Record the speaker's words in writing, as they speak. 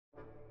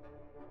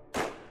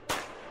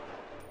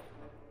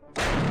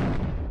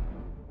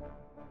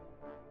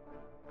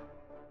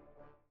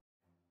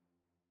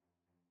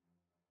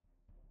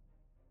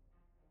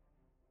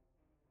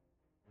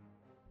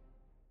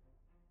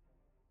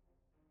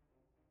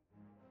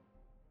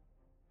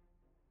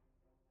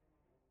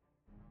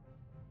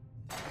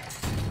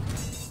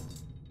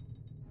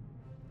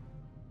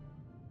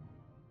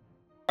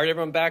Alright,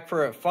 everyone, back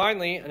for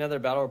finally another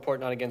battle report,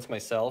 not against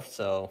myself,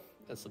 so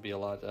this will be a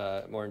lot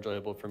more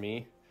enjoyable for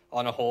me.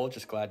 On a whole,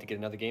 just glad to get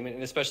another game in,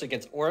 and especially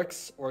against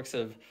Orks. Orks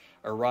have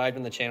arrived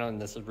on the channel,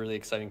 and this is really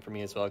exciting for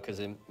me as well, because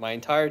in my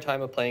entire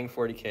time of playing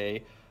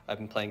 40k, I've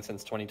been playing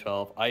since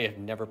 2012, I have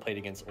never played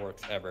against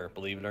Orks ever,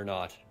 believe it or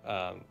not.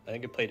 I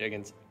think I've played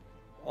against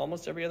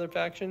almost every other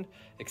faction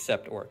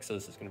except Orcs, so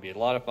this is going to be a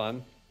lot of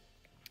fun.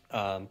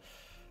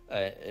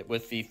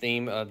 With the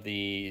theme of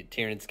the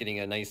Tyranids getting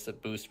a nice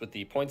boost with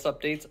the points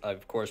updates, I've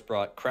of course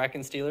brought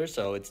Kraken Stealers,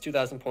 so it's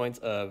 2,000 points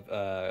of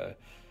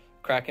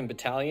Kraken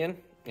Battalion,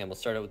 and we'll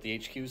start out with the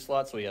HQ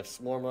slot. So we have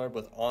Swarmlord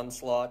with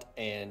Onslaught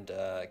and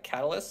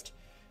Catalyst,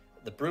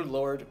 the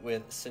Broodlord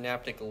with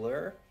Synaptic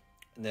Lure,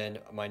 and then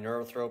my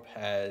Neurothrope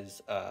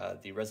has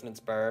the Reasonance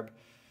Barb,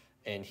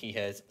 and he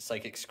has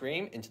Psychic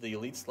Scream. Into the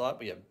elite slot,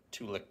 we have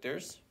 2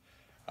 Lictors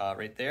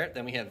right there.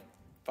 Then we have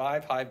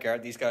 5 Hive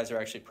Guard. These guys are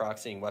actually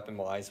proxying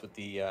weapon-wise with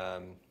the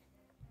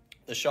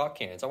shock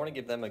cannons. I want to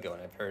give them a go,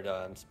 and I've heard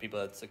some people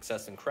had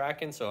success in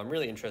Kraken, so I'm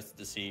really interested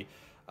to see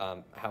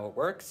how it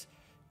works.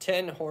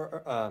 10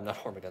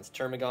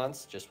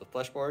 Termagants, just with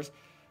flesh bores.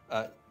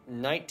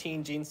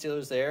 19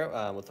 Genestealers there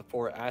with the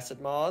 4 Acid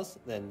Maws,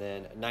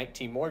 then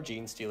 19 more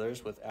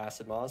Genestealers with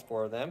Acid Maws,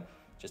 4 of them.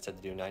 Just had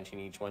to do 19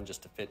 each one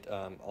just to fit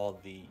all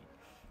the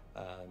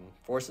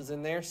forces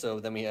in there. So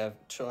then we have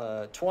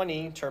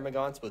 20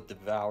 Termagants with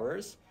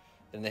Devourers.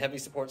 In the heavy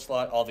support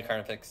slot, all the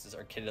Carnifexes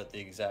are kitted out the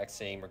exact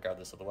same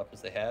regardless of the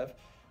weapons they have.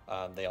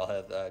 They all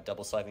have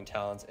double Scything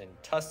Talons and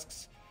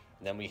Tusks.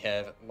 And then we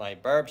have my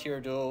Barb hero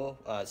duel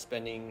not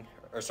spending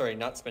a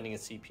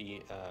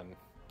CP.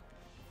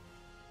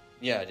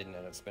 Yeah, I didn't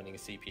end up spending a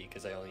CP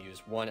because I only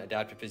used 1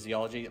 Adaptive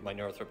Physiology. My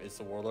Neurothrope is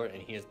the WARLORD,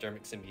 and he has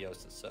Dermic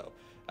Symbiosis. So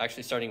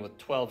actually starting with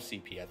 12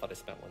 CP, I thought I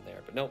spent 1 there,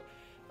 but nope.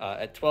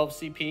 At 12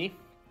 CP,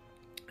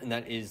 and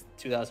that is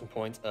 2,000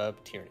 points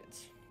of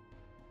Tyranids.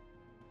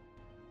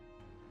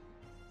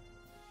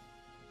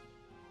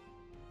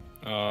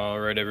 All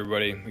right,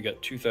 everybody, we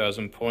got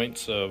 2,000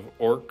 points of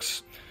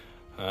Orks.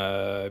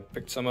 I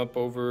picked some up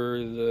over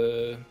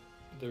the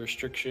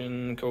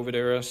restriction COVID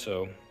era,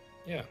 so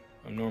yeah,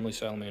 I'm normally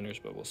Salamanders,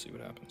 but we'll see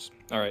what happens.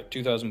 All right,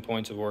 2,000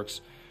 points of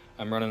Orks.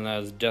 I'm running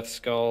as Death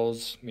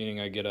Skulls, meaning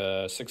I get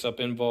a 6-up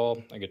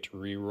invul. I get to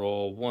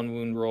re-roll 1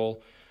 wound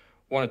roll,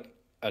 1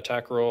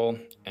 attack roll,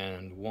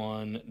 and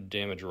 1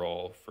 damage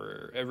roll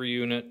for every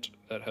unit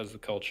that has the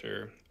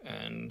culture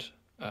and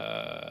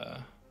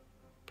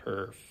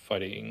per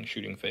fighting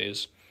shooting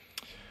phase.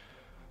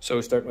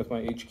 So starting with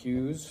my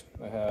HQs,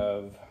 I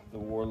have the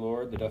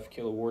Warlord, the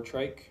Deathkiller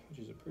Wartrike, which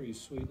is a pretty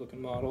sweet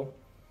looking model.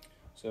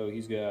 So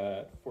he's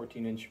got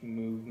 14-inch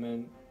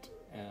movement.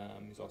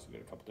 He's also got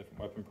a couple different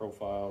weapon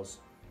profiles.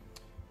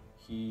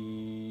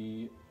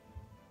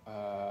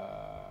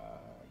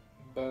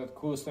 The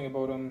coolest thing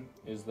about him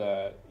is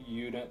that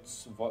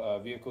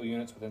vehicle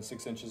units within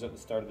 6 inches at the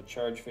start of the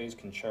charge phase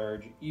can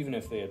charge even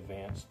if they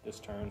advance this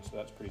turn, so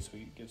that's pretty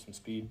sweet, gives some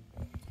speed.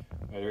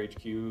 My other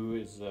HQ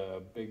is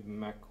a big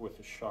mech with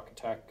a shock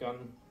attack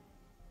gun,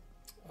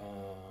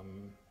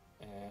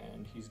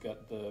 and he's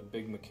got the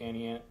big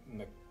Mechaniac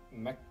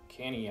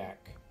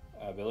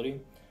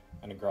ability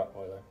and a Grot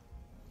Oiler.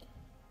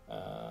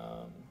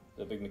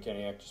 The big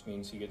Mechaniac just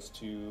means he gets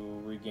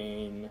to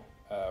regain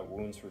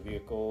wounds for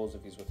vehicles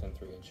if he's within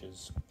 3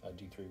 inches,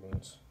 D3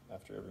 wounds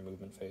after every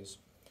movement phase.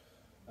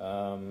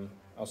 I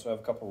also have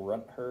a couple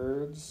Runt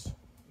Herds,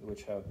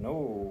 which have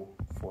no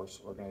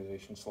force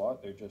organization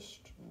slot. They're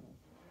just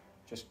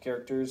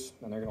characters,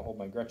 and they're going to hold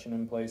my Gretchen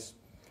in place.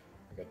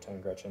 I got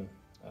 10 Gretchen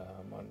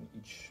on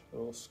each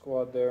little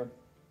squad there,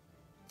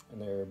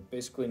 and they're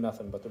basically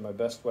nothing, but they're my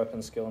best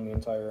weapon skill in the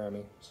entire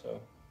army, so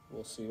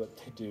we'll see what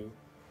they do.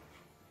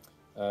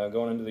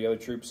 Going into the other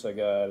troops, I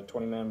got a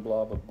 20-man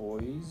blob of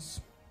boys,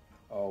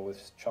 all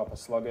with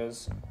choppas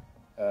sluggas,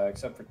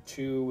 except for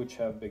 2 which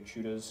have big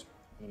shooters,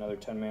 and another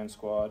 10-man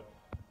squad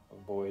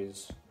of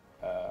boys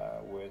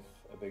with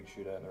a big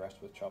shooter, and the rest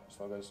with choppas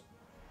sluggas.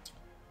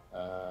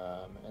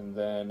 And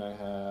then I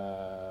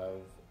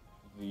have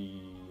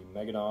the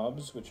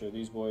Meganobs, which are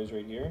these boys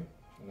right here,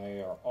 and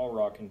they are all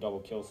rocking double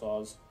kill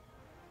saws,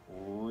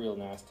 real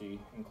nasty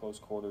in close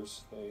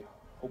quarters. They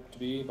hope to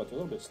be, but they're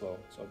a little bit slow,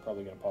 so I'm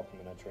probably going to pop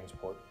them in a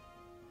transport.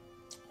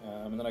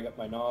 And then I got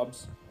my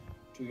Knobs,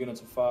 2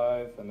 units of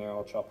 5, and they're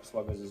all chopper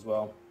sluggers as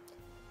well.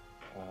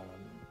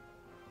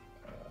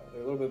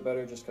 They're a little bit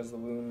better just because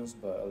of the wounds,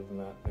 but other than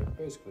that, they're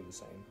basically the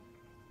same.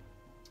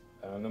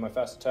 And then my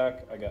fast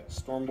attack, I got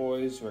Storm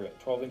Boys, who are at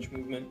 12-inch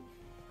movement.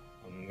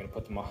 I'm going to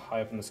put them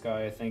high up in the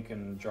sky, I think,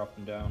 and drop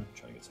them down,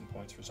 try to get some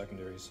points for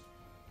secondaries.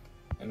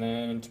 And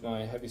then into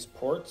my heavy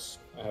supports,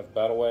 I have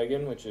Battle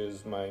Wagon, which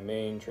is my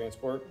main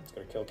transport. It's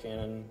got a kill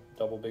cannon,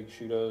 double big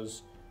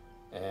shooters,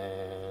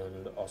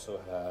 and also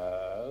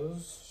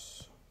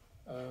has...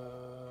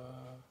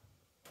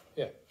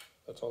 yeah,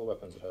 that's all the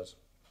weapons it has.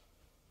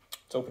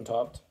 It's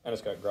open-topped, and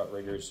it's got Grot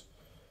Riggers,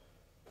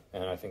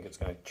 and I think it's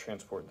going to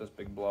transport this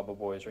big blob of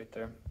boys right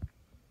there.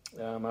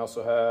 I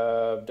also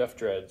have Death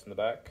Dreads in the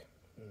back.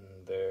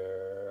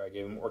 I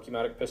gave them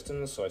Orchematic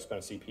Pistons, so I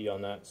spent a CP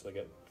on that, so I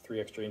get 3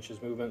 extra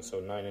inches movement,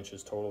 so 9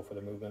 inches total for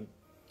the movement.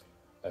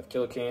 I have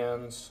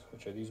kilocans,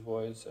 which are these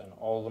boys, and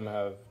all of them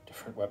have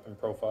different weapon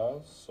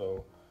profiles,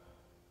 so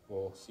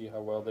we'll see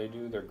how well they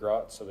do. They're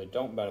grots, so they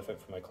don't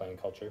benefit from my clan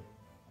culture.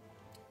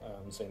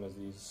 Same as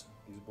these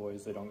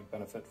boys, they don't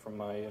benefit from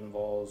my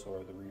invols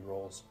or the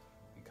rerolls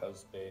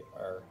because they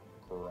are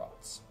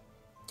grots.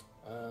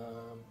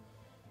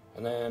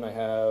 And then I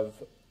have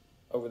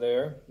over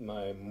there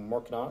my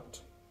Morknaut,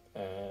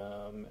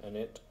 and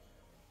it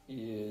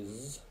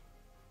is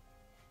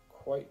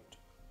quite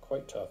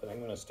tough. I think I'm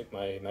going to stick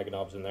my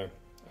Meganobs in there.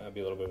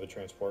 Be a little bit of a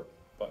transport,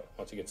 but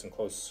once he gets in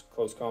close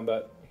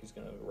combat, he's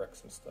going to wreck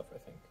some stuff, I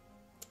think.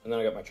 And then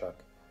I got my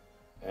truck,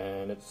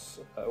 and it's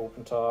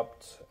open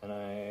topped, and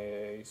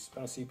I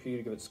spent a CP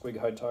to give it squig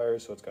hide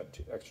tires, so it's got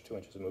extra 2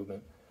 inches of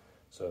movement,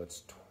 so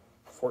it's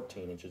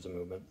 14 inches of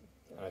movement.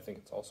 And I think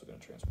it's also going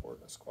to transport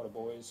a squad of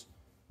boys,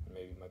 and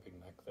maybe my big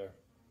mech there.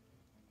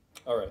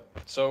 Alright,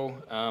 so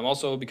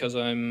also because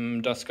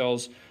I'm Dust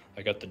Skulls,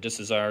 I got the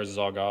Disdesire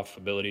Zoggoth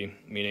ability,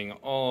 meaning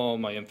all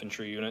my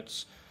infantry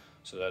units,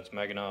 so that's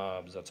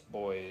Meganobs, that's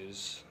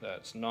boys,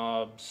 that's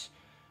knobs,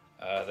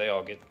 they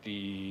all get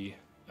the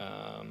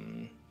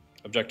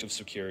objective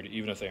secured,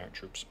 even if they aren't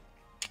troops.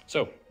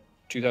 So,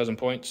 2,000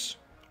 points,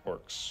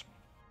 orcs.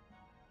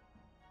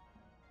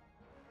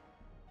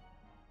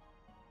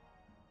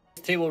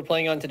 Table we're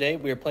playing on today,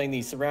 we are playing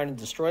the Surround and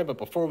Destroy, but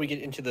before we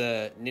get into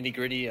the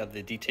nitty-gritty of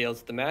the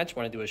details of the match, I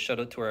want to do a shout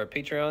out to our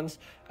Patreons,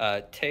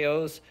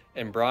 Teos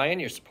and Brian.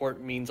 Your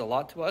support means a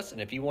lot to us, and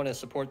if you want to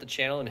support the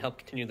channel and help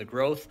continue the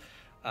growth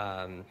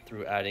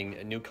through adding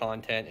new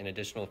content and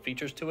additional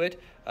features to it,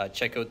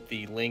 check out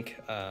the link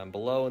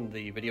below in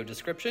the video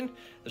description.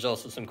 There's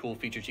also some cool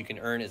features you can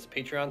earn as a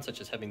Patreon, such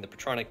as having the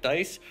Patronic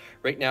Dice.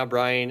 Right now,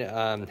 Brian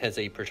has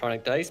a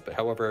Patronic Dice, but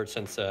however,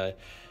 since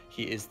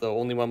he is the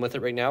only one with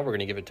it right now, we're going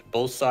to give it to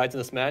both sides in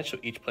this match, so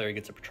each player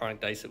gets a Patronic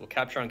Dice that will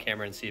capture on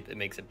camera and see if it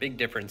makes a big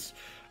difference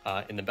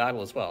in the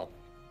battle as well.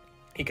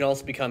 He can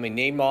also become a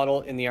name model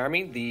in the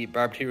army. The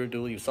Barb hero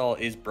duel you saw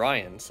is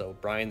Brian, so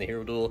Brian the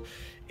hero duel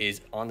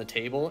is on the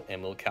table,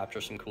 and we'll capture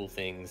some cool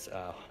things.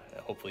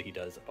 Hopefully he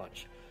does a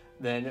bunch.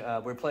 Then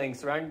we're playing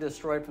Surround and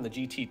Destroy from the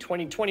GT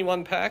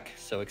 2021 pack,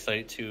 so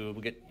excited to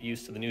get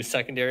used to the new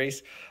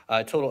secondaries.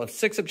 Total of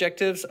 6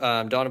 objectives,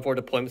 Dawn of War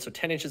deployment, so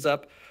 10 inches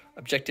up.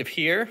 Objective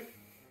here,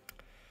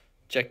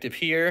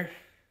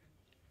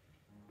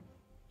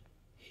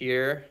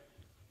 here,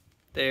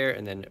 there,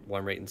 and then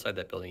one right inside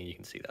that building. You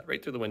can see that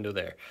right through the window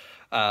there.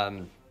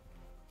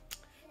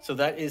 So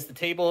that is the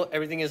table.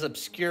 Everything is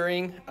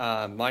obscuring,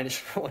 minus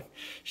one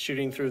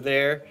shooting through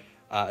there.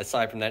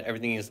 Aside from that,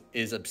 everything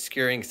is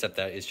obscuring, except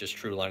that is just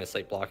true line of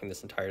sight blocking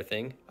this entire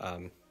thing.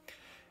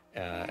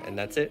 And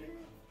that's it.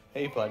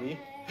 Hey, buddy.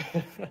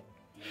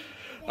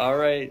 All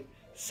right.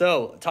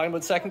 So, talking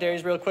about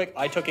secondaries real quick,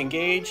 I took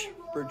Engage,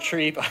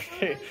 Retrieve,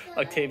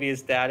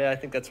 Octavia's Data, I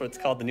think that's what it's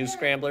called, the new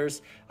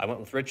Scramblers. I went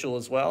with Ritual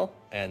as well,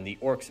 and the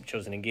Orcs have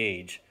chosen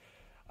Engage.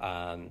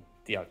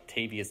 The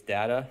Octavia's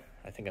Data,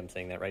 I think I'm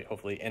saying that right,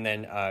 hopefully, and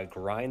then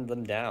Grind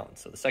them down.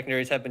 So the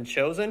secondaries have been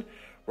chosen.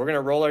 We're going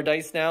to roll our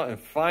dice now and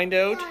find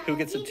out who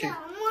gets the 2.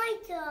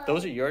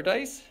 Those are your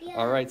dice? Yeah.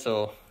 All right,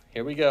 so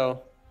here we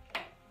go.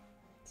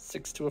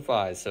 6 to a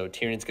 5, so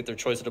Tyranids get their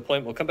choice of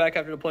deployment. We'll come back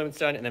after deployment's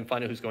done and then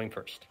find out who's going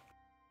first.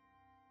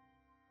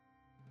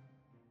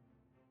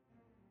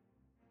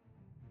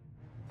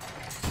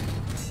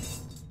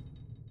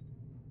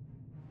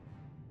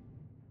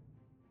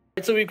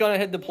 So we've gone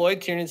ahead and deployed.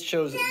 Tyranids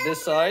chose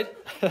this side.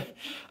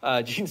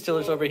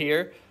 Genestealers over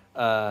here.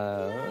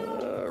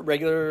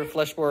 Regular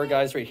flesh borer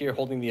guys right here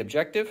holding the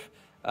objective.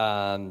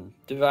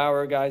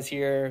 Devourer guys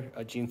here.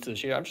 Genestealers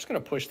here. I'm just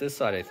going to push this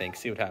side, I think,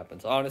 see what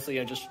happens. Honestly,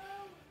 I just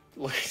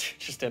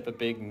have a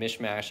big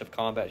mishmash of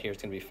combat here.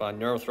 It's going to be fun.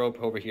 Neurothrope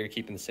over here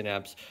keeping the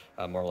Synapse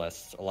more or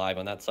less alive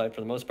on that side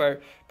for the most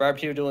part. Barb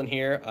here doing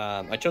here.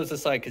 I chose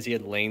this side because he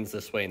had lanes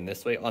this way and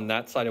this way. On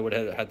that side, I would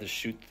have had to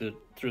shoot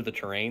through the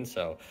terrain,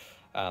 so...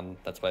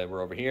 that's why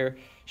we're over here.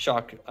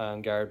 Shock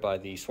guard by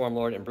the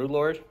Swarmlord and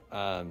Broodlord.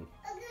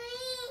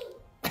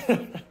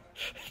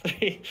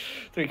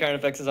 Three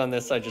Carnifexes on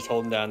this side, just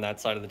holding down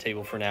that side of the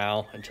table for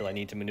now until I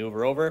need to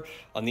maneuver over.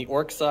 On the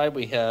Orc side,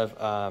 we have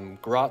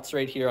Grots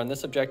right here on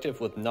this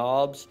objective with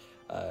Knobs,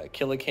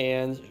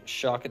 Killicans,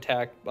 Shock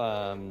Attack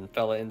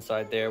fella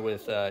inside there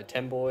with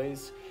 10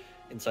 boys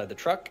inside the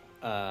truck.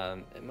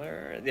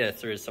 Yes,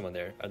 there is someone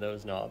there. Are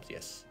those Knobs?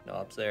 Yes,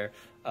 Knobs there.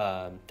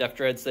 Death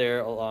Dreads there,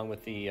 along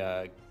with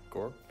the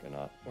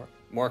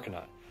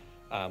Morknaut,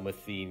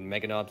 with the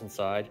Mega Knobs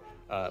inside.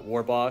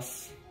 War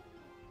Boss.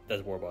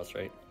 That's War Boss,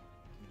 right?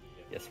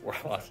 Yes, War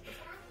Boss.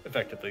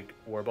 Effectively,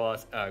 War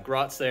Boss.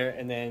 Grots there,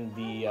 and then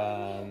the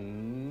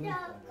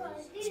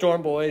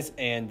Storm Boys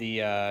and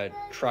the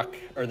truck,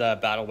 or the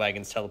battle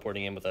wagons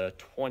teleporting in with a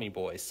 20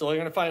 boys. So we're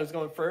going to find who's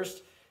going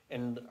first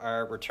in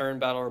our return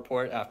battle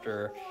report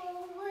after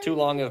too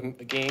long of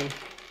a game.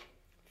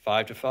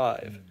 5 to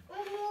 5.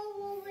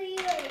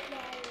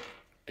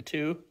 A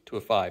 2 to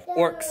a 5.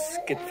 Orcs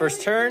get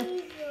first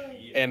turn,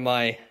 and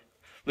my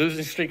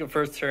Losing streak of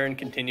first turn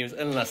continues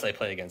unless I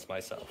play against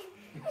myself.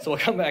 So we'll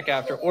come back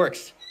after.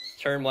 Orks,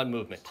 turn 1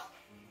 movement.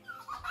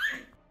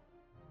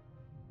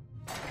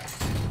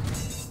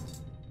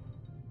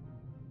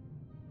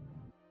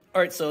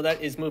 Alright, so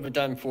that is movement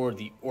done for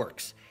the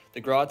Orks. The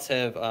Grots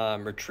have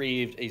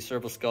retrieved a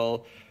Serval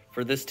Skull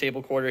for this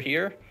table quarter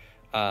here.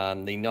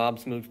 The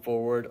Knobs moved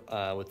forward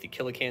with the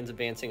Killicans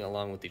advancing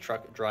along with the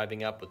truck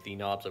driving up with the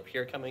Knobs up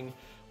here coming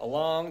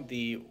along.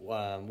 The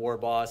War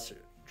Boss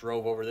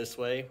drove over this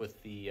way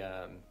with the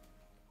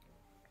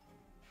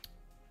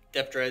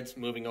Depth Dreads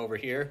moving over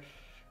here.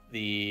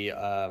 The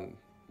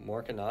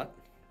Morkanaut,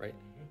 right?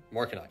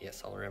 Morkanaut,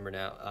 yes, I'll remember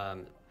now.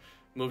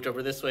 Moved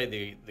over this way.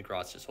 The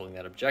Grots just holding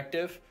that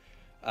objective.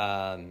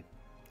 And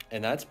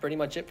that's pretty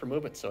much it for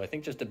movement. So I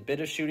think just a bit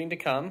of shooting to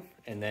come,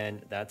 and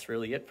then that's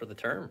really it for the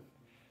turn.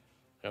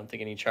 I don't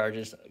think any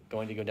charges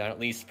going to go down, at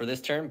least for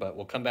this turn, but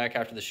we'll come back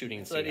after the shooting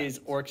and see. So that is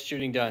Orcs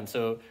shooting done.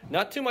 So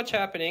not too much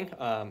happening,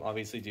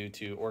 obviously due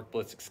to Orc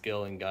Blitz's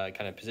skill and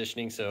kind of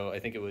positioning. So I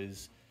think it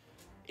was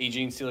a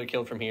Genestealer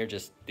killed from here,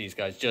 just these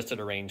guys just at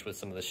a range with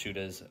some of the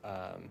shooters,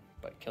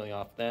 but killing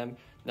off them.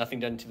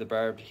 Nothing done to the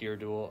Barb here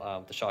duel,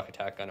 with the shock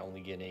attack gun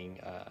only getting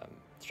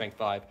strength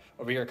 5.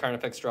 Over here,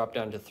 Carnifex dropped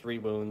down to 3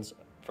 wounds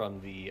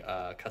from the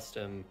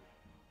custom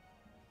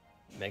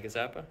Mega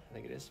Zappa, I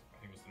think it is.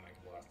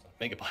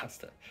 Mega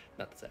Blaster,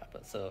 not the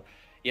Zappa. So,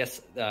 yes,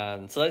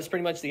 so that's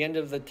pretty much the end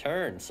of the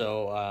turn.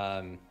 So,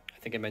 I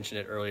think I mentioned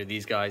it earlier.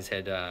 These guys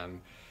had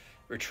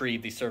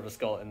retrieved the Serval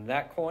Skull in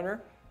that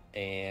corner,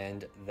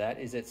 and that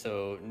is it.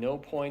 So, no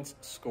points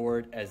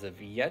scored as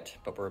of yet,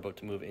 but we're about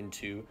to move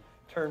into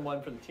turn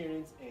 1 for the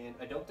Tyranids, and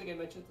I don't think I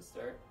mentioned at the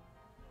start.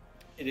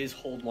 It is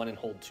hold 1 and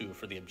hold 2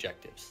 for the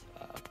objectives.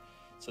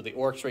 So the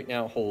Orcs right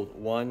now hold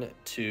 1,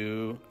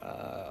 2,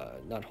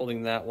 not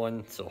holding that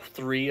one, so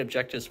 3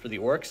 objectives for the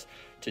Orcs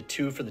to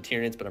 2 for the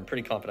Tyranids, but I'm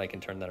pretty confident I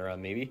can turn that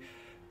around maybe.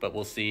 But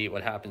we'll see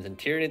what happens in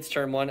Tyranids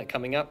turn 1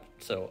 coming up,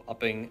 so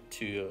upping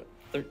to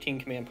 13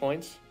 command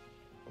points.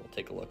 We'll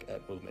take a look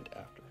at movement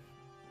after.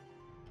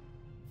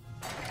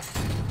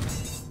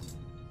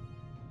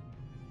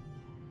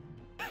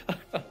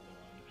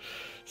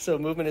 So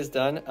movement is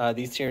done.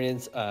 These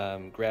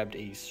Tyranids grabbed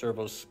a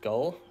Serval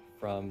Skull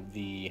from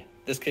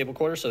this cable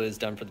quarter, so it is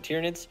done for the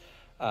Tyranids.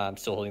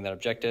 Still holding that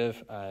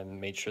objective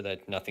and made sure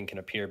that nothing can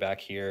appear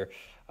back here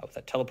with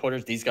that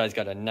teleporters. These guys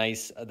got a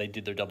nice, they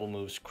did their double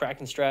moves.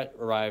 Kraken strat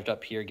arrived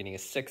up here getting a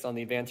 6 on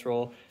the advance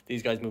roll.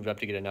 These guys moved up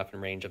to get enough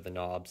in range of the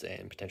Knobs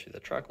and potentially the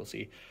truck. We'll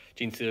see.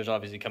 Genestealers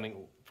obviously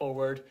coming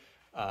forward.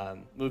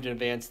 Moved in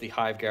advance the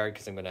Hive Guard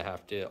because I'm going to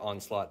have to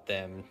onslaught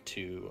them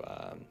to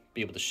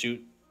be able to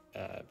shoot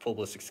full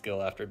ballistic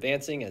skill after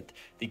advancing. At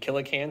the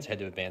Killicans, had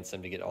to advance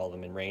them to get all of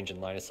them in range and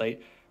line of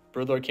sight.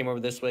 Broodlord came over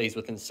this way. He's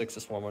within 6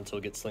 of Swarmlord, so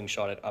he'll get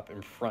slingshotted up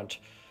in front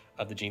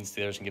of the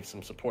Genestealers and give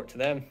some support to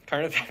them.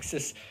 Carnifex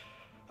is,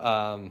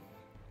 they're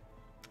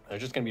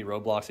just going to be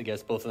roadblocks, I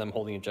guess, both of them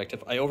holding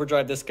objective. I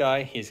overdrive this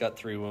guy. He's got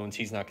 3 wounds.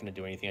 He's not going to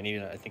do anything. I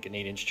need, I think, an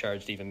 8-inch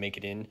charge to even make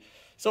it in.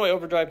 So I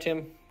overdrived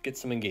him, get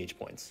some engage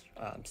points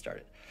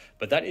started.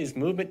 But that is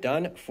movement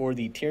done for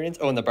the Tyranids.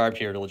 Oh, and the Barb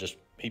here,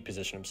 he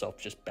positioned himself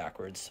just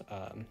backwards.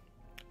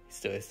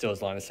 He still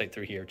has line of sight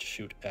through here to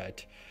shoot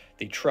at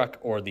the truck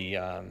or the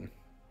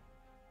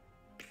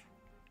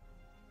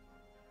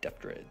Depth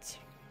Dreads.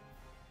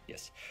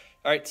 Yes.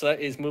 All right, so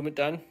that is movement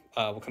done.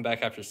 We'll come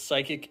back after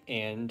Psychic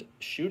and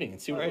shooting and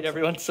see. All right,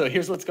 everyone. So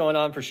here's what's going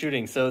on for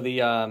shooting. So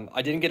the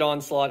I didn't get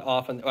Onslaught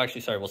off.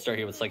 Actually, sorry. We'll start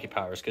here with Psychic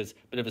powers because a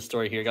bit of a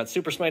story here. Got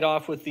Super Smite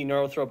off with the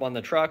Neurothrope on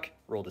the truck.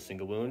 Rolled a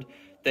single wound.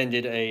 Then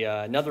did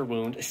another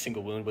wound, a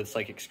single wound with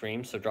Psychic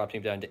Scream. So dropped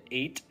him down to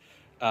 8.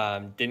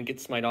 Didn't get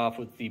Smite off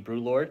with the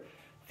Broodlord.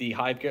 The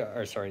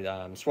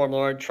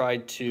Swarmlord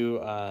tried to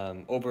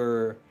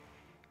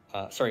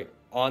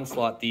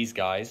Onslaught these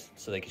guys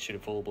so they could shoot a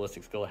full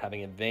ballistic skill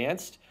having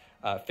advanced.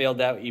 Failed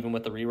that even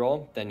with the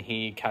reroll. Then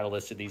he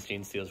catalysted these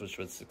Genestealers, which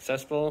was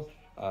successful.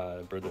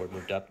 Broodlord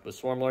moved up with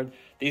Swarmlord.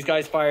 These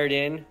guys fired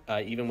in,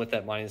 even with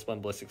that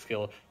 -1 ballistic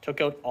skill.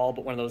 Took out all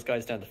but one of those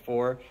guys down to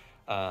 4.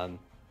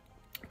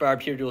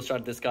 Barb here dual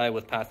shot this guy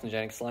with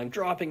Pathogenic Slime,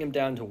 dropping him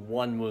down to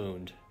 1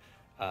 wound.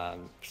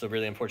 So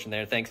really unfortunate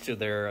there. Thanks to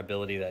their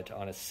ability that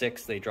on a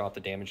 6, they drop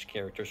the damage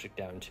characteristic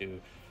down to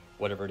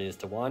whatever it is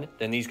to 1.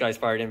 Then these guys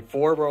fired in.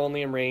 4 were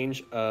only in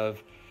range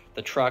of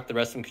the truck. The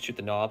rest of them could shoot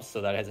the Knobs,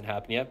 so that hasn't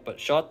happened yet. But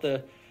shot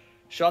the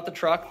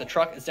truck. The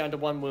truck is down to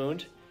 1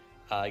 wound.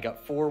 He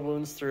got 4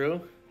 wounds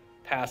through.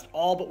 Passed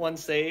all but 1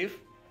 save.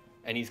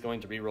 And he's going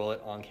to re-roll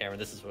it on camera.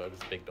 This is what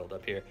was a big build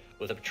up here.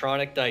 With a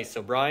Patronic dice.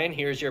 So Brian,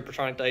 here's your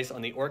Patronic dice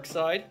on the Orc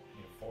side.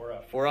 4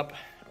 up. 4 up.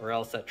 Or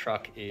else that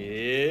truck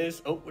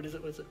is... Oh, what is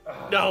it?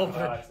 Oh, no,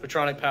 God,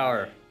 Patronic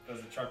power.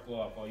 Does the truck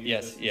blow up?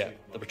 Yes, yeah.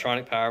 The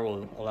Patronic power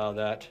will allow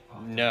that.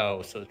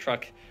 No, so the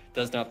truck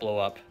does not blow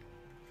up.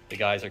 The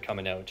guys are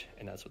coming out,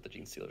 and that's what the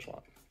Genestealers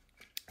want.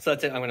 So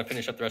that's it. I'm going to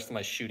finish up the rest of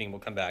my shooting.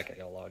 We'll come back. I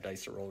got a lot of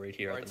dice to roll right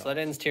here. All right, so that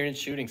ends Tyranid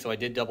shooting. So I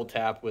did double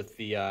tap with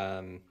the...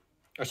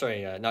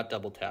 not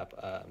double tap.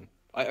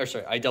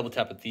 I double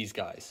tap with these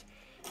guys.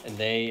 And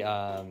they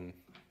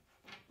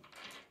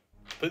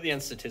completely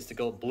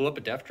unstatistical. Blew up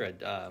a Death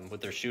Dread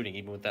with their shooting,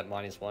 even with that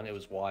 -1. It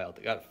was wild.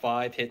 They got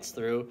 5 hits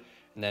through,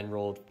 and then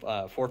rolled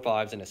 4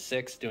 5s and a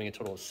 6, doing a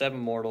total of 7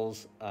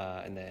 mortals,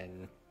 and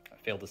then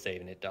failed to save,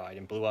 and it died,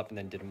 and blew up, and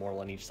then did a mortal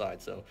on each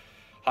side. So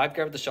Hive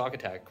Guard with the shock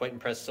attack, quite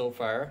impressed so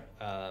far.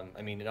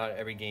 I mean, not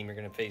every game you're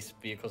going to face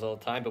vehicles all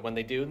the time, but when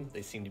they do,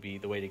 they seem to be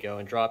the way to go,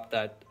 and drop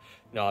that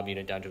Nob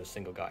unit down to a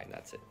single guy, and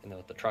that's it. And then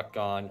with the truck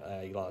gone,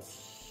 you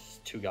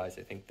lost 2 guys,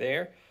 I think,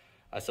 there.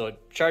 So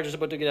Charger's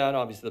about to get out.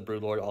 Obviously, the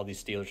Broodlord, all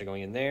these Steelers are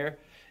going in there.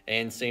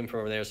 And same for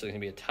over there, so there's going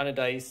to be a ton of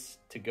dice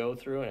to go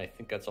through, and I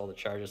think that's all the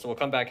Chargers. So we'll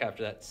come back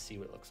after that to see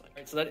what it looks like. All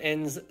right, so that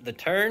ends the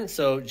turn.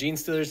 So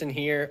Genestealers in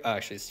here.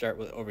 Actually, start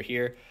with over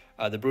here.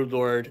 The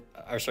Broodlord,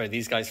 or sorry,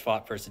 these guys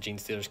fought first. The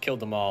Genestealers killed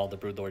them all. The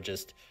Broodlord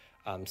just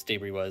stayed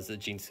where he was. The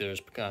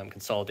Genestealers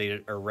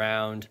consolidated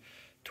around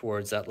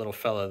towards that little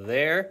fella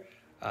there.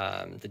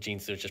 The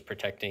Genestealers just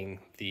protecting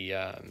the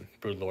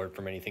Broodlord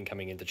from anything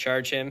coming in to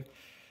charge him.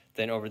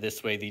 Then over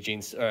this way,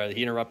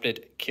 he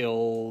interrupted,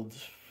 killed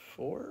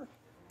 4?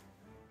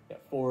 Yeah,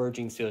 4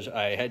 Genestealers.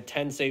 I had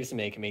 10 saves to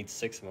make and made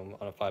 6 of them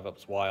on a 5-up.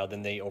 Was wild.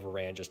 Then they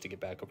overran just to get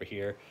back over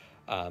here.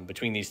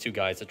 Between these 2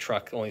 guys, the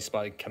truck, the only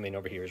spot to come in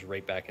over here is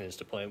right back in his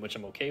deployment, which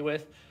I'm okay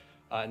with.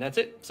 And that's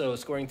it. So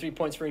scoring 3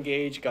 points for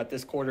engage. Got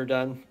this quarter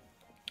done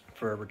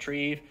for a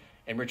retrieve.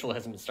 And ritual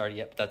hasn't been started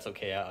yet, but that's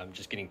okay. I'm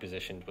just getting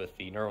positioned with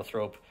the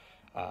Neurothrope.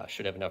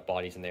 Should have enough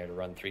bodies in there to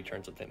run 3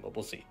 turns with him, but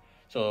we'll see.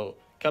 So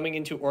coming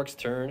into Orcs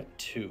turn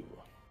 2.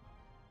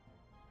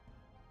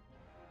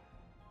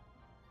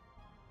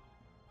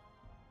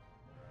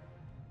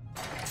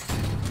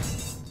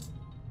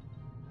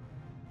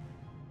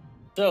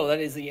 So that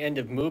is the end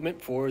of movement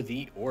for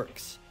the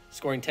Orcs.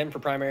 Scoring 10 for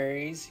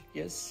primaries,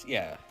 yes,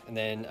 yeah. And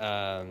then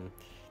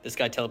this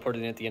guy teleported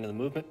in at the end of the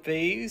movement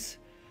phase.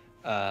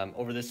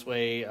 Over this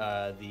way,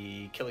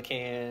 the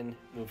Killican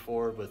moved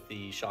forward with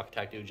the shock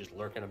attack dude just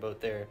lurking about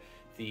there.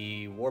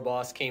 The war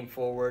boss came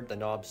forward. The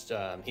Knobs,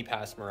 he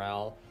passed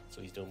morale,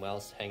 so he's doing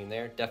well, so hanging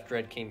there. Death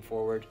Dread came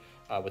forward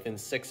within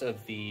 6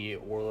 of the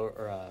Warlord,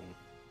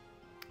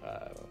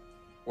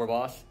 war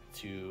boss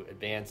to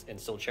advance and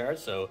still charge.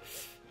 So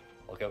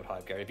look out,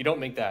 Hive Guard. If you don't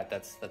make that,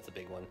 that's a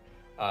big one.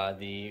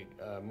 The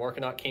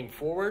Morkanaut came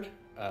forward,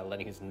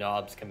 letting his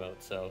Knobs come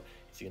out. So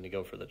is he going to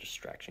go for the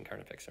distraction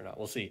Carnifex or not?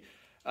 We'll see.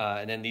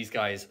 And then these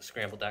guys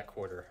scrambled that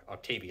quarter.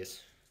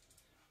 Octavius,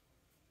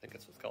 I think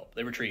that's what it's called.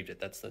 They retrieved it.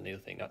 That's the new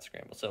thing, not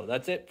scramble. So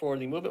that's it for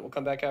the movement. We'll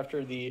come back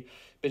after the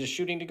bit of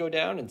shooting to go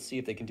down and see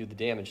if they can do the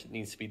damage that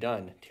needs to be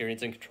done.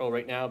 Tyranids in control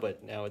right now,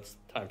 but now it's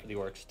time for the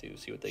Orcs to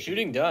see what they can do.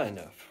 Shooting done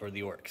for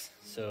the Orcs.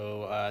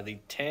 So the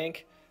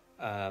tank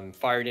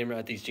fired in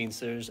at these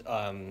Genestealers.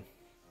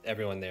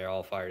 Everyone there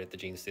all fired at the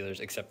Genestealers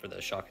except for the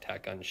shock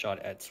attack gun shot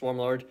at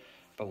Swarmlord.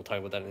 But we'll talk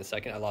about that in a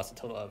second. I lost a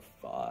total of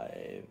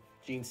 5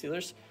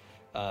 Genestealers.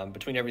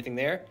 Between everything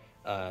there,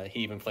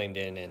 he even flamed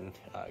in and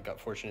got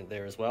fortunate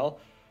there as well.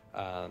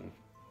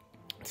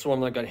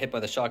 Swarmlord got hit by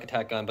the shock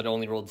attack gun, but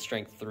only rolled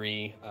strength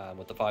 3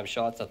 with the 5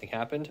 shots. Nothing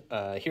happened.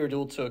 Hero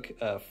Duel took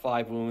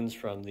 5 wounds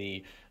from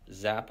the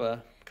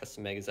Zappa,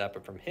 custom Mega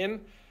Zappa from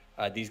him.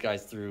 These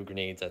guys threw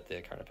grenades at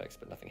the Carnifex,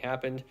 but nothing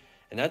happened.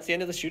 And that's the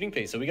end of the shooting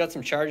phase. So we got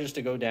some charges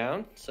to go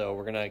down. So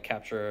we're going to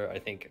capture, I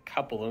think, a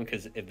couple of them,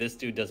 because if this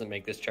dude doesn't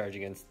make this charge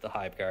against the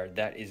Hive Guard,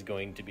 that is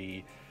going to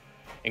be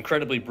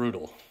incredibly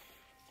brutal.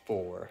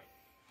 4.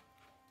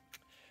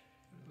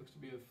 It looks to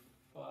be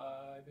a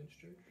 5-inch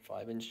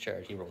charge. 5-inch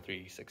charge. He rolled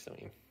 3d6, don't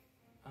you?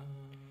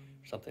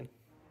 Something.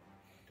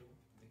 I don't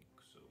think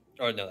so.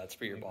 Oh no, that's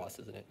for your boss,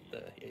 isn't it?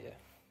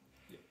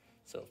 Yeah.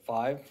 So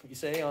 5, you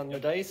say, on the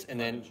dice, and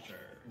then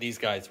these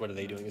guys. What are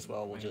they doing as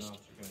well? We'll just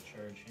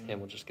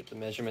we'll just get the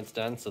measurements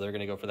done. So they're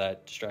going to go for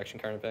that distraction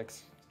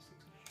Carnifex.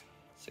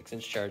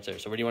 6-inch charge there.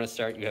 So where do you want to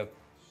start? You have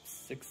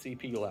 6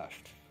 CP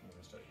left.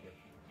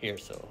 Here,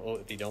 so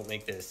if you don't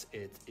make this,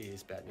 it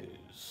is bad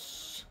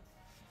news.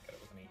 Got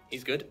it with me.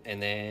 He's good,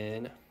 and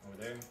then Over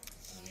there,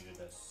 I needed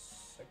a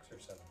 6 or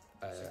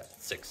 7?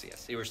 6,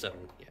 yes. You were 7,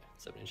 yeah,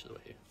 7 inches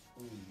away.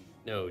 Ooh.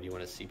 No, do you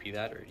want to CP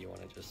that, or do you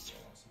want to just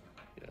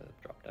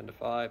drop down to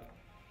 5?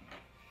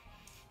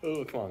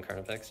 Oh, come on,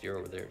 Carnifex, you're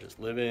over there just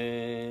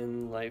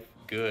living life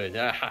good.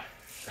 Ah.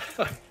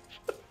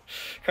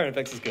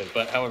 Carnifex is good,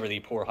 but however, the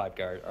poor Hive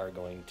Guard are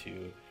going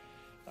to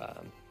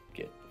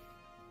get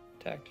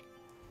attacked.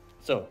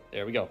 So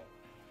there we go,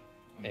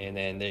 and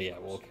then there,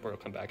 we'll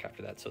come back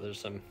after that. So there's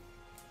some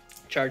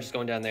charges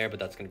going down there, but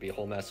that's going to be a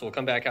whole mess. So we'll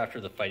come back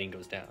after the fighting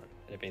goes down,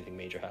 and if anything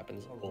major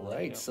happens. All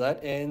right, so that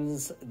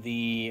ends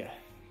the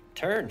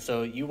turn.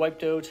 So you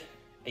wiped out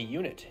a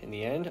unit in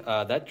the end.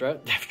 That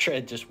Death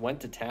Dread just went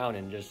to town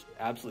and just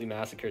absolutely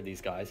massacred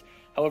these guys.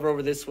 However,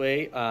 over this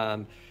way,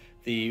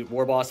 the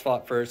war boss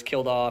fought first,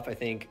 killed off, I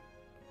think,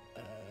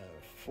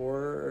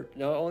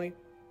 only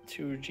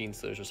 2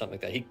 Genestealers or something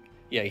like that.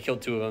 He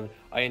killed 2 of them.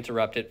 I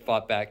interrupted,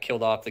 fought back,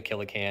 killed off the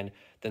Killican.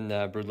 Then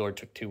the Broodlord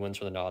took 2 wounds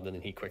from the Knob, and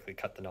then he quickly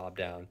cut the Knob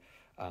down.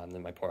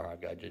 Then my poor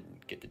Hive guy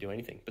didn't get to do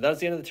anything. But that was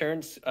the end of the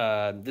turns.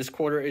 This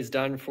quarter is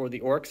done for the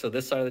Orc, so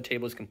this side of the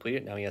table is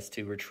completed. Now he has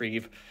to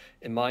retrieve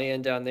in my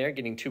end down there,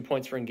 getting 2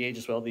 points for engage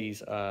as well.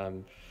 These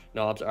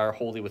knobs are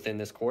wholly within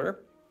this quarter.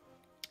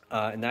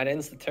 And that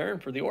ends the turn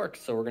for the Orcs.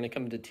 So we're going to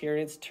come to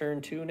Tyranids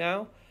turn 2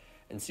 now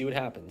and see what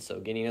happens. So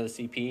getting another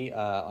CP,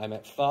 I'm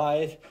at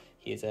 5.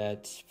 He is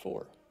at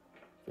 4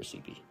 for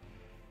CP.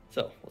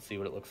 So we'll see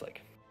what it looks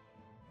like.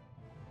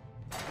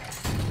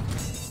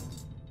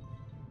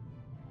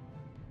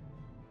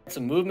 So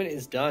movement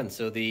is done.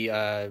 So the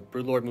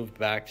Broodlord moved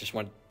back. Just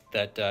want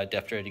that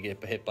Death Dread to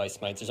get hit by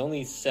smites. There's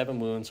only 7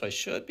 wounds, so I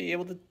should be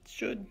able to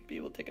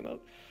take him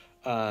out.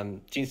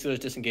 Genestealers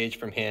disengage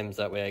from him,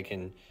 so that way I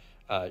can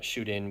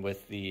shoot in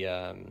with the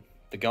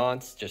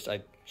gaunts. Just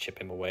I chip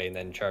him away and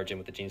then charge in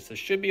with the Genestealers.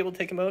 Should be able to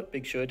take him out.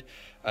 Big should.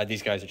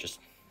 These guys are just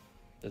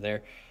they're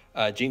there.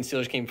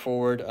 Genestealers came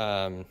forward.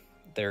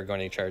 They're going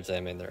to charge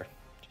them and they're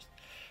just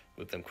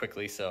move them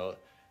quickly. So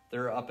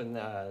they're up in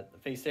the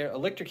face there. A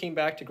Lictor came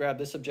back to grab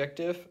this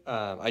objective.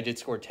 I did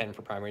score 10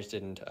 for primaries,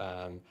 didn't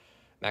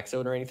max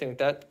out or anything like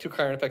that. 2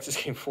 Carnifexes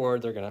came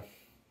forward. They're gonna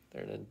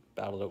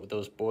battle it out with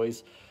those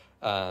boys.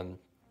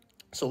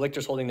 So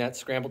Lictor's holding that,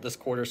 scrambled this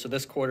quarter. So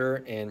this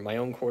quarter and my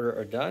own quarter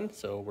are done.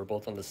 So we're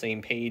both on the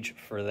same page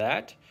for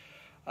that.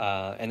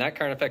 And that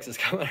Carnifex is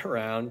coming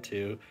around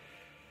to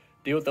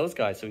deal with those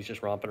guys. So he's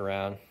just romping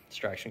around.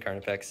 Distraction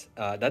Carnifex.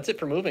 That's it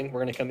for moving.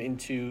 We're going to come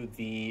into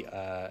the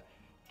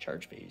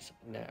charge phase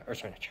now. Or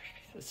sorry, not charge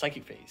phase. The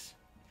psychic phase.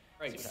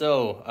 Right.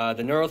 So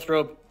the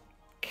Neurothrope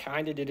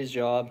kind of did his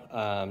job.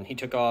 He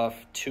took off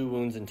 2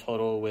 wounds in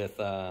total with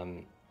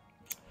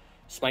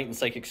Smite and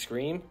Psychic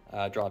Scream,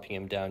 dropping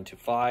him down to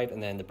 5,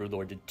 and then the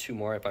Broodlord did 2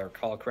 more, if I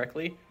recall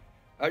correctly.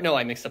 No,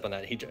 I mixed up on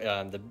that.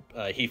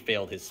 He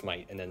failed his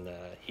Smite, and then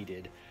he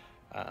did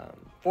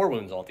 4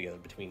 wounds altogether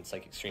between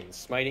Psychic Scream and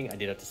Smiting. I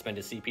did have to spend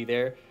a CP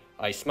there.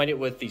 I smited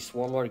with the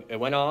Swarmlord. It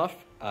went off.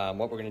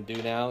 What we're going to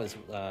do now is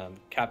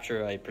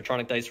capture a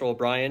Patronic Dice Roll,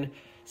 Brian.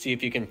 See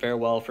if you can fare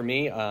well for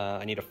me.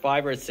 I need a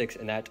 5 or a 6,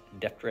 and that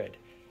Death Dread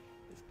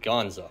is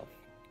gonzo.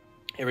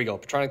 Here we go.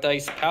 Patronic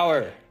Dice,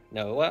 power.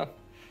 No, well,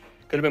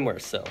 could have been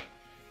worse. So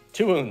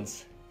 2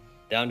 wounds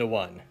down to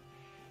 1.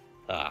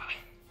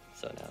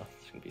 So now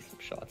there's gonna be some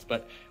shots,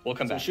 but we'll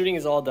come back. So shooting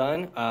is all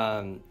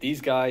done.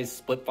 These guys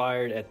split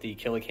fired at the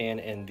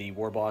Killican and the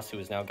war boss, who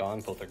is now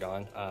gone. Both are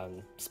gone.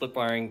 Split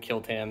firing,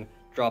 killed him,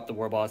 dropped the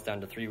war boss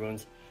down to 3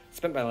 wounds.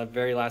 Spent my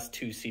very last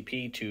 2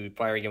 CP to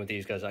fire again with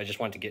these guys. I just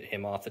want to get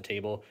him off the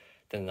table,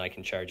 then I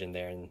can charge in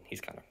there, and he's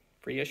kind of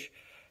free-ish.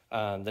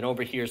 Then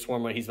over here,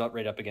 Swarmlord, he's not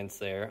right up against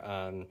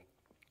there.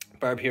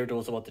 Barb Hero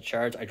Duel is about to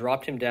charge. I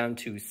dropped him down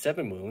to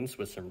 7 wounds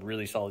with some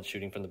really solid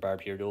shooting from the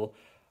Barb Hero Duel.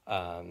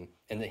 And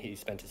then he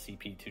spent a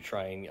CP to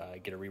try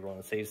and get a reroll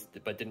on saves,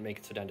 but didn't make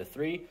it, so down to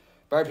 3.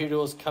 Barb Hero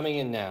Duel is coming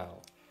in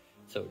now.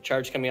 So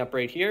charge coming up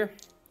right here.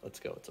 Let's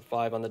go. It's a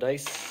 5 on the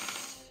dice.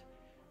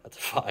 That's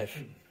a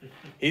 5.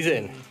 He's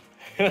in.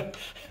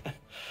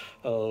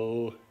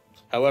 Oh.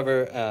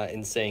 However,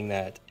 in saying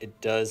that,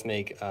 it does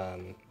make...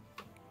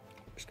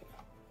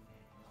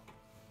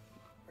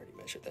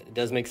 That it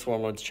does make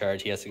Swarmlord's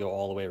charge. He has to go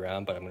all the way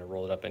around, but I'm going to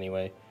roll it up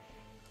anyway.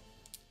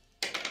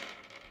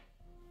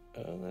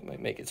 That might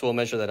make it. So we'll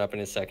measure that up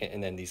in a second,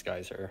 and then these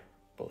guys are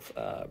both,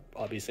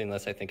 obviously,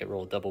 unless I think it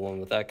rolled double 1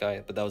 with that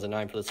guy, but that was a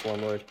 9 for the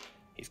Swarmlord.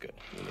 He's good.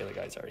 And the other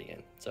guy's already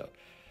in. So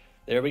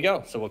there we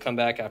go. So we'll come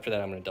back after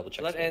that. I'm going to double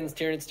check. So that ends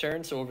Tyranid's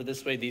turn. So over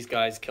this way, these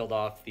guys killed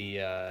off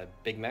the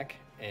big mech,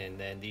 and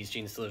then these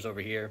Genestealers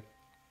over here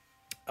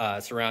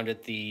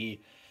surrounded the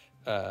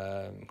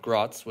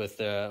grots with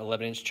the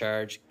 11-inch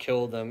charge,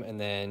 killed them,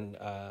 and then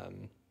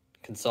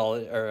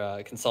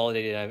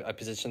consolidated. I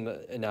positioned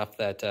enough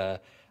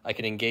that I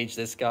can engage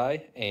this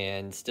guy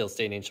and still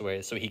stay an inch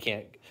away, so he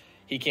can't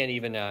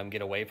even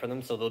get away from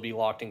them. So they'll be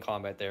locked in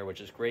combat there,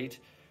 which is great,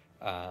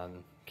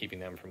 keeping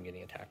them from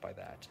getting attacked by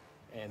that.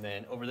 And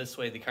then over this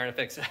way, the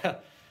Carnifex,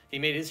 he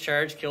made his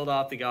charge, killed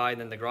off the guy, and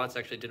then the grots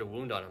actually did a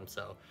wound on him.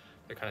 So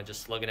they're kind of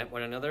just slugging at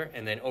one another.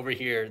 And then over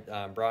here,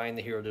 Brian,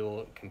 the Hero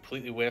Duel,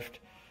 completely whiffed.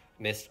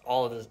 Missed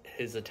all of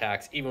his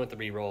attacks, even with the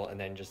reroll, and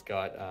then just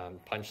got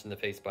punched in the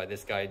face by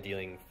this guy,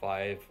 dealing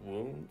 5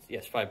 wounds.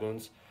 Yes, 5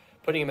 wounds,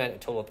 putting him at a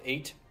total of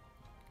 8.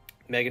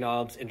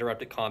 Meganobs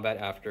interrupted combat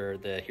after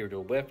the Hero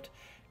Duel whiffed,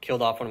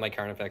 killed off one of my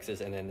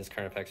Carnifexes, and then this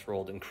Carnifex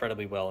rolled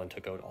incredibly well and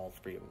took out all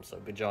 3 of them. So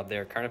good job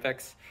there,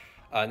 Carnifex.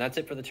 And that's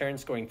it for the turn,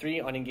 scoring 3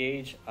 on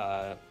engage.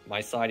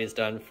 My side is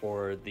done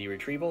for the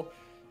retrieval,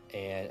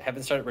 and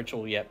haven't started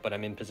ritual yet, but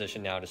I'm in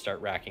position now to start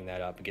racking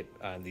that up and get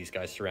these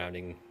guys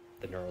surrounding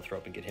the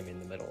Neurothrope and get him in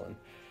the middle and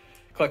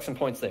collect some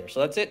points there. So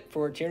that's it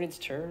for Tyranid's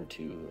turn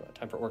 2.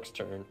 Time for Orcs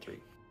turn 3.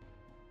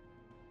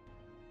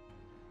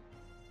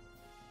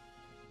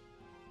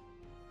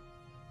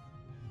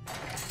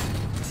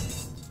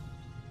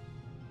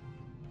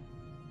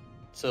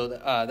 So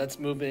that's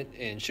movement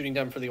and shooting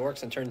done for the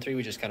Orcs. In turn 3,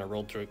 we just kind of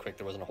rolled through it quick.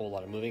 There wasn't a whole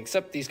lot of moving,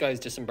 except these guys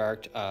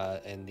disembarked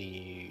and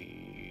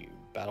the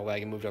battle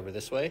wagon moved over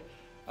this way.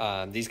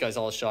 These guys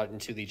all shot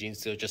into the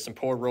Genestealers. Just some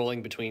poor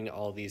rolling between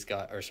all these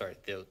guys, or sorry,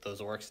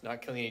 those orcs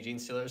not killing any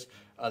Genestealers.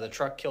 The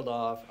truck killed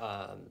off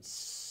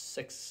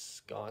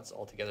 6 gaunts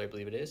altogether, I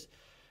believe it is.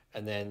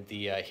 And then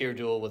the hero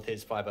duel with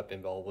his 5-up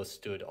invul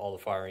withstood all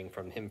the firing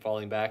from him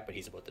falling back, but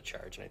he's about to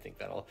charge, and I think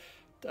that'll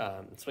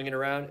swing it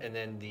around. And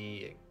then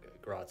the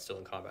Garot's still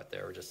in combat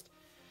there. We're just,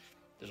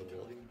 there's a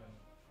little...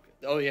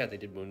 Oh yeah, they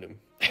did wound him.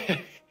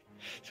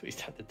 So he's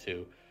down to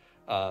 2.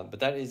 But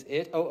that is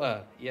it.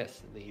 Oh,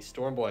 yes, the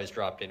Storm Boys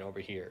dropped in over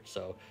here.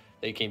 So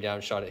they came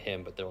down, shot at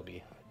him, but they'll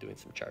be doing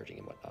some charging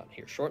and whatnot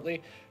here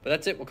shortly. But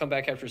that's it. We'll come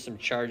back after some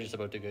charges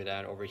about to go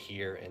down over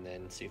here and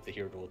then see if the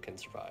hero duel can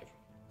survive.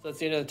 So that's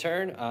the end of the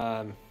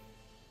turn.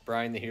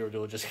 Brian, the hero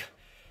duel, just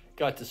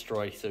got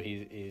destroyed, so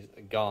he's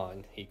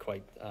gone. He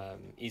quite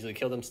easily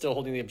killed him. Still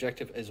holding the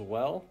objective as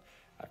well.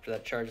 After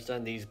that charge is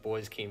done, these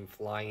boys came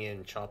flying in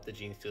and chopped the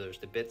Genestealers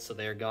to bits, so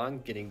they're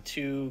gone, getting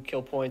 2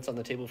 kill points on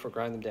the table for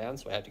grinding them down,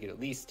 so I have to get at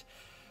least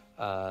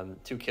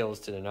 2 kills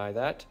to deny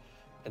that.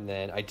 And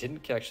then I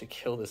didn't actually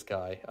kill this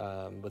guy.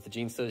 With the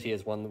Genestealers, he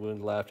has 1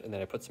 wound left, and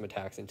then I put some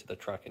attacks into the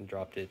truck and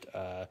dropped it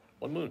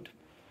 1 wound.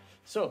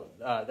 So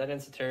that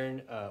ends the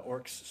turn.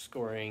 Orcs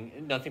scoring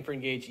nothing for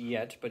engage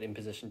yet, but in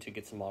position to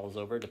get some models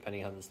over,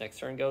 depending on how this next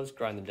turn goes.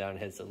 Grind them down,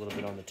 heads a little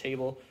bit on the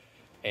table.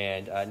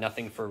 And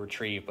nothing for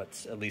retrieve,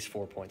 but at least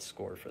 4 points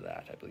scored for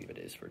that. I believe it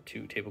is for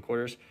 2 table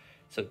quarters.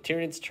 So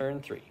Tyranids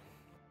turn 3.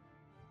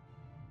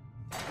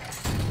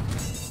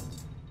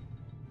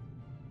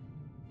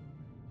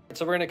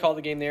 So we're going to call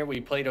the game there. We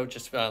played out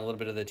just a little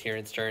bit of the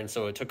Tyranids turn.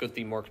 So it took out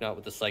the Morknot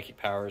with the Psychic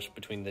powers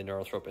between the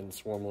Neurothrope and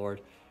Swarmlord.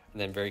 And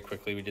then very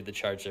quickly we did the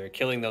charge there,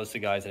 killing those 2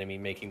 guys, and I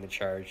mean making the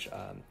charge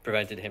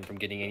prevented him from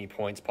getting any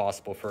points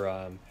possible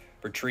for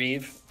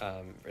retrieve,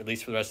 at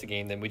least for the rest of the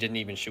game. Then we didn't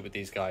even shoot with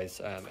these guys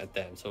at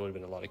them, so it would have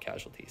been a lot of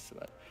casualties.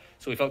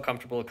 So we felt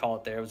comfortable to call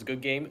it there. It was a good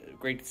game.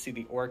 Great to see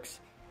the Orcs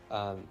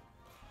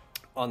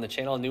on the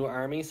channel, a new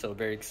army, so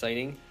very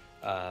exciting.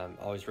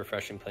 Always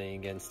refreshing playing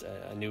against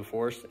a new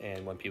force,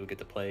 and when people get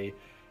to play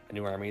a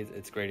new army,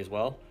 it's great as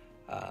well.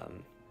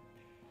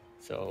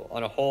 So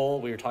on a whole,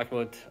 we were talking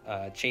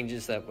about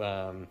changes that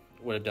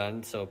would have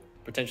done. So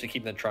potentially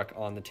keeping the truck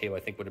on the table, I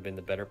think, would have been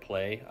the better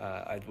play.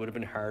 It would have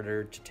been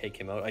harder to take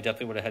him out. I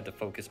definitely would have had to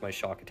focus my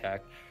shock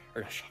attack,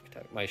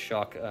 my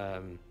shock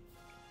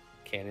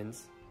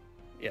cannons.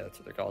 Yeah, that's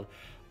what they're called.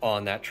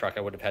 On that truck,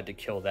 I would have had to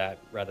kill that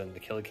rather than the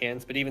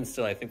killicans. But even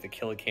still, I think the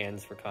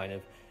killicans were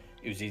it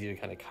was easy to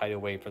kind of kite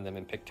away from them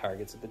and pick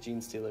targets at the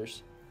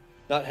Genestealers.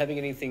 Not having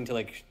anything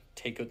to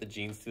take out the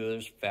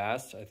Genestealers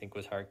fast, I think,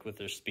 was hard with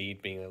their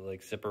speed, being able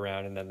to zip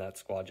around and then that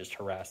squad just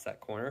harass that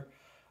corner.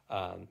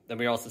 Then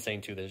we were also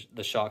saying too,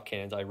 the shock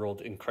cannons, I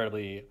rolled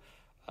incredibly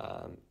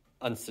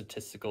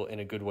unstatistical in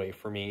a good way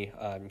for me,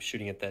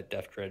 shooting at that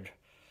Death Dread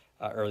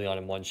early on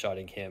and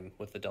one-shotting him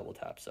with the double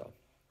tap. So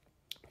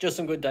just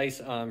some good dice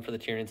for the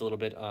Tyranids a little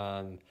bit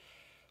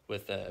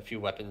with a few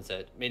weapons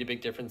that made a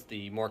big difference.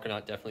 The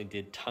Morkanaut definitely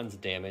did tons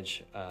of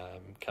damage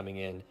coming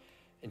in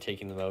and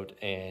taking them out,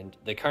 and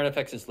the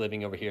Carnifex is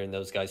living over here, and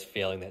those guys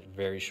failing that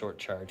very short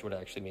charge would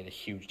have actually made a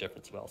huge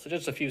difference as well. So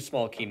just a few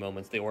small key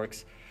moments. The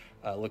Orcs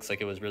looks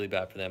like it was really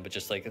bad for them, but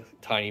just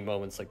tiny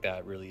moments like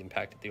that really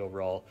impacted the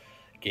overall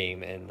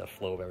game and the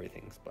flow of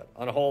everything. But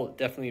on a whole,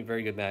 definitely a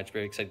very good match.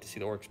 Very excited to see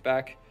the Orcs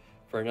back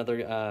for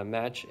another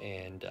match,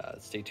 and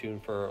stay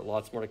tuned for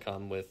lots more to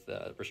come with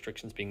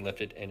restrictions being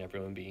lifted and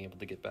everyone being able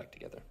to get back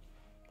together.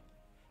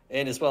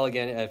 And as well,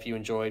 again, if you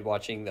enjoyed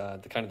watching the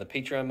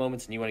Patreon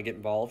moments and you want to get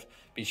involved,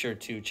 be sure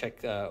to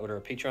check out our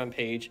Patreon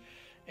page.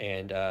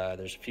 And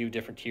there's a few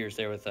different tiers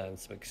there with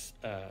some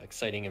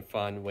exciting and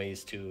fun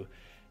ways to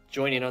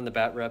join in on the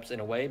bat reps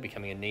in a way,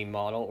 becoming a name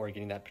model or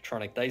getting that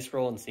Patronic dice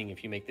roll and seeing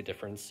if you make the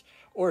difference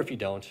or if you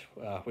don't,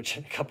 which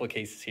in a couple of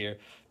cases here.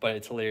 But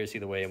it's hilarious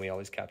either way, and we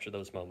always capture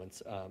those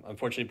moments.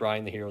 Unfortunately,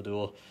 Brian, the hero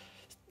duel,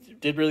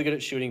 did really good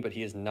at shooting, but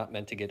he is not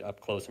meant to get up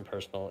close and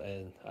personal,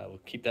 and I will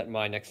keep that in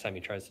mind next time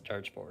he tries to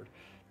charge forward.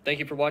 Thank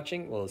you for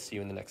watching. We'll see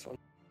you in the next one.